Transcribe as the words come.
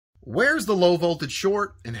Where's the low voltage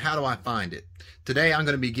short and how do I find it? Today I'm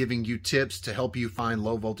going to be giving you tips to help you find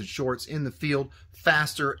low voltage shorts in the field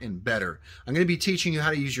faster and better. I'm going to be teaching you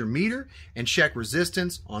how to use your meter and check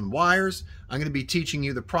resistance on wires. I'm going to be teaching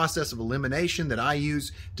you the process of elimination that I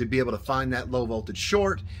use to be able to find that low voltage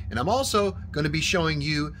short. And I'm also going to be showing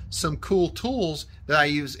you some cool tools that I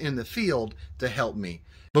use in the field to help me.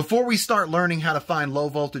 Before we start learning how to find low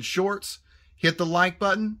voltage shorts, hit the like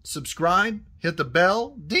button, subscribe, hit the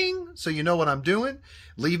bell, ding, so you know what I'm doing.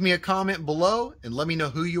 Leave me a comment below and let me know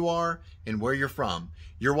who you are and where you're from.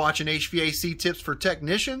 You're watching HVAC Tips for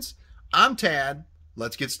Technicians. I'm Tad.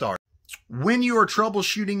 Let's get started. When you are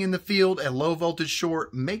troubleshooting in the field a low voltage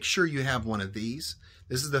short, make sure you have one of these.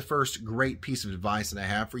 This is the first great piece of advice that I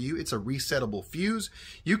have for you. It's a resettable fuse.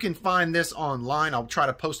 You can find this online. I'll try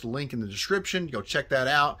to post a link in the description. Go check that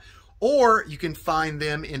out. Or you can find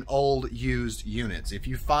them in old used units. If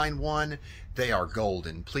you find one, they are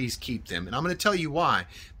golden. Please keep them. And I'm going to tell you why.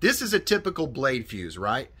 This is a typical blade fuse,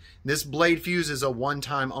 right? This blade fuse is a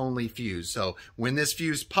one-time only fuse. So when this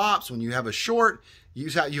fuse pops, when you have a short,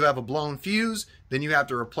 you have a blown fuse, then you have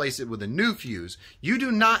to replace it with a new fuse. You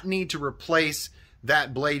do not need to replace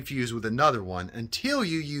that blade fuse with another one until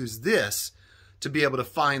you use this to be able to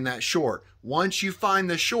find that short. Once you find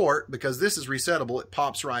the short, because this is resettable, it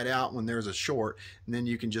pops right out when there's a short, and then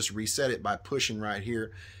you can just reset it by pushing right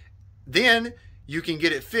here. Then you can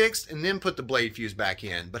get it fixed and then put the blade fuse back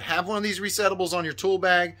in. But have one of these resettables on your tool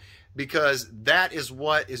bag, because that is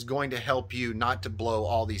what is going to help you not to blow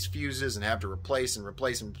all these fuses and have to replace and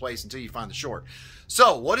replace and replace until you find the short.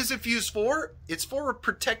 So what is a fuse for? It's for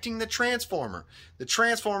protecting the transformer. The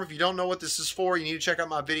transformer, if you don't know what this is for, you need to check out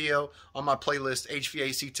my video on my playlist,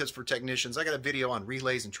 HVAC Tips for Technicians. I got a video on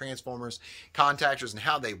relays and transformers, contactors, and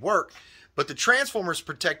how they work. But the transformer is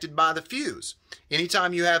protected by the fuse.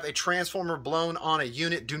 Anytime you have a transformer blown on a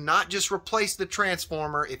unit, do not just replace the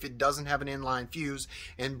transformer if it doesn't have an inline fuse.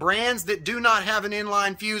 And brands that do not have an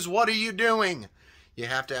inline fuse, what are you doing? You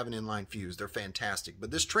have to have an inline fuse. They're fantastic.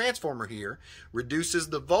 But this transformer here reduces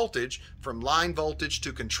the voltage from line voltage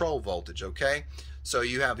to control voltage, okay? So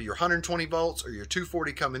you have your 120 volts or your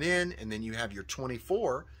 240 coming in, and then you have your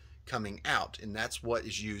 24 coming out, and that's what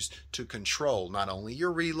is used to control not only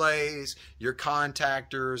your relays, your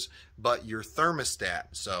contactors, but your thermostat.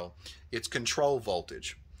 So it's control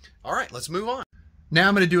voltage. All right, let's move on. Now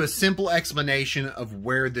I'm going to do a simple explanation of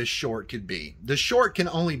where this short could be. The short can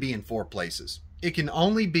only be in 4 places. It can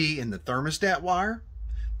only be in the thermostat wire,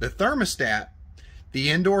 the thermostat, the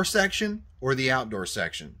indoor section, or the outdoor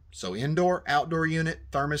section. So indoor, outdoor unit,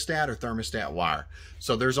 thermostat, or thermostat wire.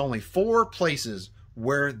 So there's only 4 places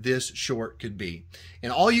where this short could be.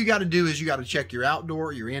 And all you got to do is you got to check your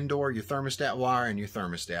outdoor, your indoor, your thermostat wire, and your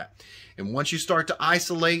thermostat. And once you start to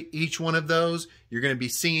isolate each one of those, you're going to be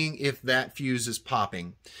seeing if that fuse is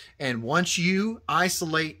popping. And once you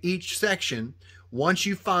isolate each section, once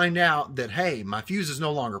you find out that, hey, my fuse is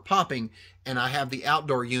no longer popping and I have the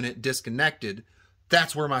outdoor unit disconnected,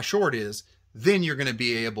 that's where my short is, then you're going to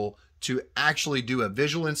be able to actually do a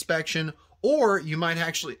visual inspection, or you might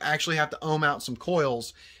actually have to ohm out some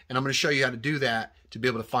coils, and I'm going to show you how to do that to be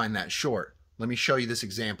able to find that short. Let me show you this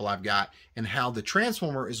example I've got and how the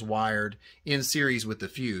transformer is wired in series with the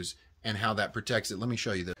fuse and how that protects it. Let me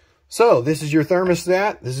show you this. So this is your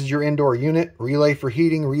thermostat. This is your indoor unit, relay for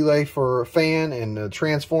heating, relay for fan and a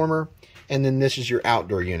transformer. And then this is your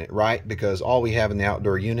outdoor unit, right? Because all we have in the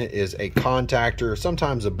outdoor unit is a contactor,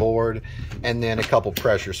 sometimes a board, and then a couple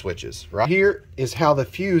pressure switches, right? Here is how the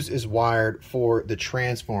fuse is wired for the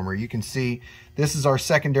transformer. You can see this is our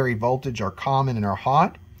secondary voltage, our common and our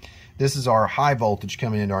hot. This is our high voltage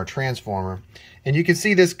coming into our transformer. And you can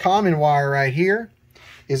see this common wire right here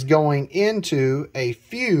is going into a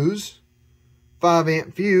fuse,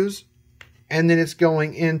 5-amp fuse, and then it's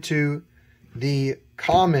going into the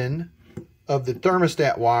common of the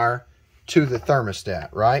thermostat wire to the thermostat,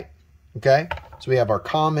 right? Okay, so we have our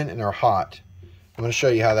common and our hot. I'm going to show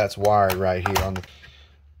you how that's wired right here on the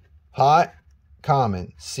hot,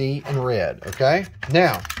 common, C and red, okay?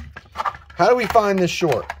 Now, how do we find this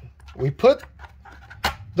short? We put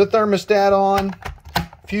the thermostat on,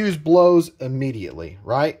 fuse blows immediately,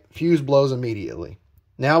 right? Fuse blows immediately.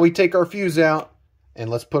 Now we take our fuse out and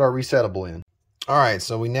let's put our resettable in. All right,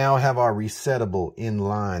 so we now have our resettable in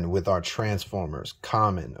line with our transformers,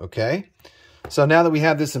 common, okay? So now that we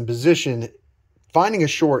have this in position, finding a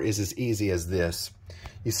short is as easy as this.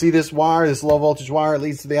 You see this wire, this low voltage wire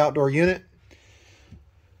leads to the outdoor unit.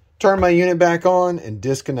 Turn my unit back on and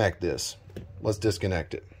disconnect this. Let's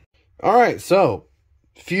disconnect it. All right, so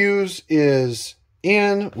fuse is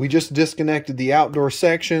in. We just disconnected the outdoor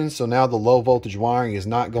section, so now the low voltage wiring is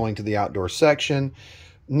not going to the outdoor section.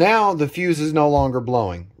 Now the fuse is no longer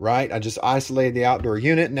blowing, right? I just isolated the outdoor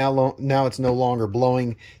unit. Now it's no longer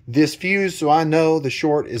blowing this fuse, so I know the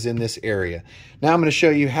short is in this area. Now I'm going to show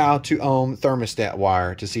you how to ohm thermostat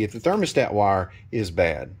wire to see if the thermostat wire is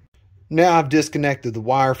bad. Now I've disconnected the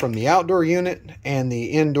wire from the outdoor unit and the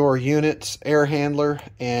indoor unit's air handler,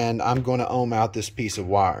 and I'm going to ohm out this piece of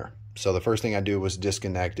wire. So the first thing I do was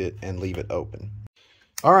disconnect it and leave it open.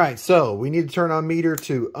 All right, so we need to turn our meter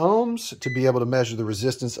to ohms to be able to measure the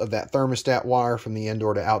resistance of that thermostat wire from the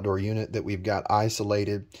indoor to outdoor unit that we've got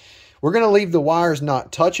isolated. We're going to leave the wires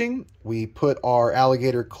not touching. We put our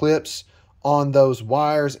alligator clips on those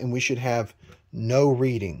wires and we should have no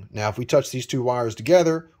reading. Now, if we touch these two wires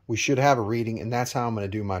together, we should have a reading, and that's how I'm going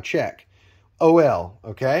to do my check. OL,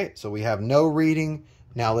 okay? So we have no reading.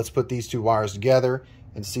 Now let's put these two wires together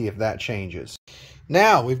and see if that changes.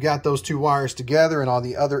 Now we've got those two wires together, and on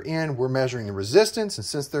the other end we're measuring the resistance, and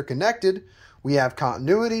since they're connected, we have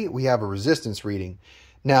continuity, we have a resistance reading.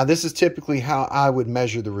 Now this is typically how I would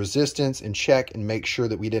measure the resistance and check and make sure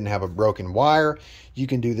that we didn't have a broken wire. You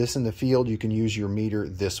can do this in the field. You can use your meter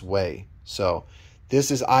this way. So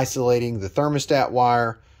this is isolating the thermostat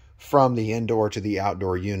wire from the indoor to the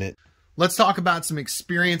outdoor unit. Let's talk about some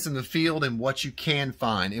experience in the field and what you can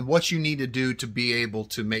find and what you need to do to be able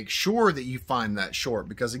to make sure that you find that short.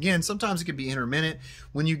 Because again, sometimes it can be intermittent.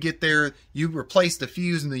 When you get there, you replace the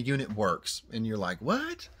fuse and the unit works. And you're like,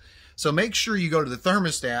 what? So make sure you go to the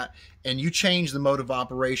thermostat and you change the mode of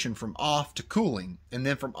operation from off to cooling, and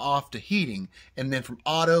then from off to heating, and then from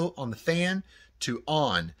auto on the fan to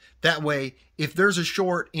on. That way, if there's a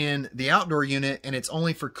short in the outdoor unit and it's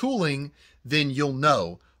only for cooling, then you'll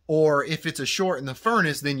know. Or if it's a short in the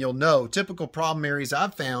furnace, then you'll know. Typical problem areas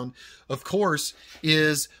I've found, of course,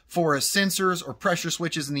 is for sensors or pressure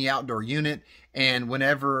switches in the outdoor unit. And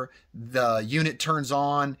whenever the unit turns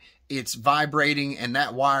on, it's vibrating and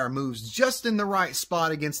that wire moves just in the right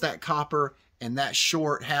spot against that copper, and that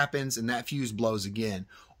short happens and that fuse blows again.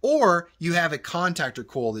 Or you have a contactor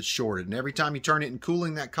coil that's shorted, and every time you turn it in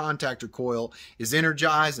cooling, that contactor coil is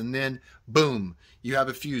energized, and then boom, you have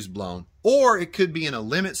a fuse blown. Or it could be in a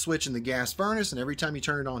limit switch in the gas furnace, and every time you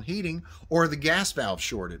turn it on heating, or the gas valve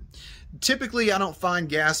shorted. Typically, I don't find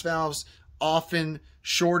gas valves often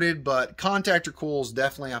shorted, but contactor coils,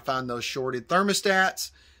 definitely I find those shorted. Thermostats,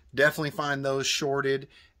 definitely find those shorted,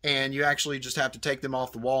 and you actually just have to take them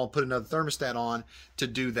off the wall and put another thermostat on to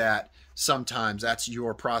do that. Sometimes that's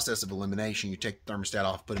your process of elimination. You take the thermostat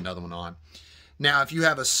off, put another one on. Now, if you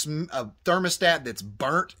have a thermostat that's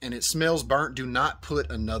burnt and it smells burnt, do not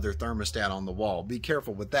put another thermostat on the wall. Be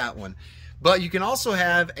careful with that one. But you can also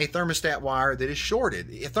have a thermostat wire that is shorted.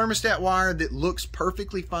 A thermostat wire that looks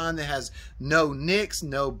perfectly fine, that has no nicks,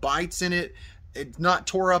 no bites in it. It's not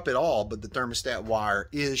tore up at all, but the thermostat wire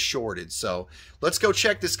is shorted. So let's go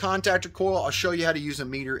check this contactor coil. I'll show you how to use a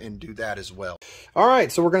meter and do that as well. All right,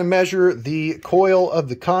 so we're going to measure the coil of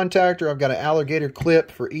the contactor. I've got an alligator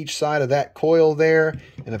clip for each side of that coil there.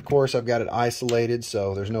 And of course, I've got it isolated,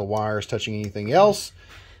 so there's no wires touching anything else.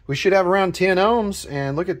 We should have around 10 ohms,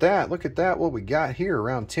 and look at that. Look at that, what we got here,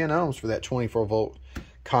 around 10 ohms for that 24-volt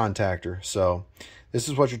contactor. So this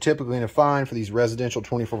is what you're typically going to find for these residential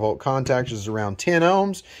 24-volt contactors, is around 10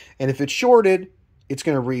 ohms. And if it's shorted, it's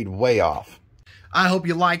going to read way off. I hope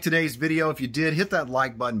you liked today's video. If you did, hit that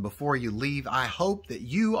like button before you leave. I hope that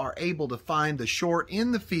you are able to find the short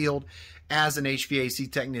in the field as an HVAC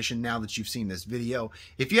technician now that you've seen this video.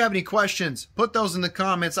 If you have any questions, put those in the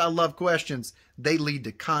comments. I love questions. They lead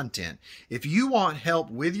to content. If you want help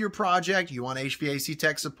with your project, you want HVAC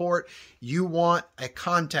tech support, you want a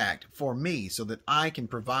contact for me so that I can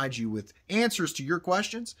provide you with answers to your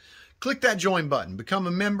questions, click that join button. Become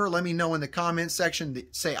a member. Let me know in the comments section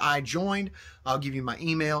that say I joined. I'll give you my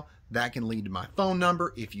email. That can lead to my phone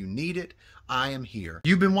number. If you need it, I am here.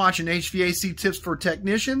 You've been watching HVAC Tips for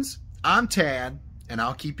Technicians. I'm Tad, and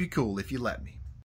I'll keep you cool if you let me.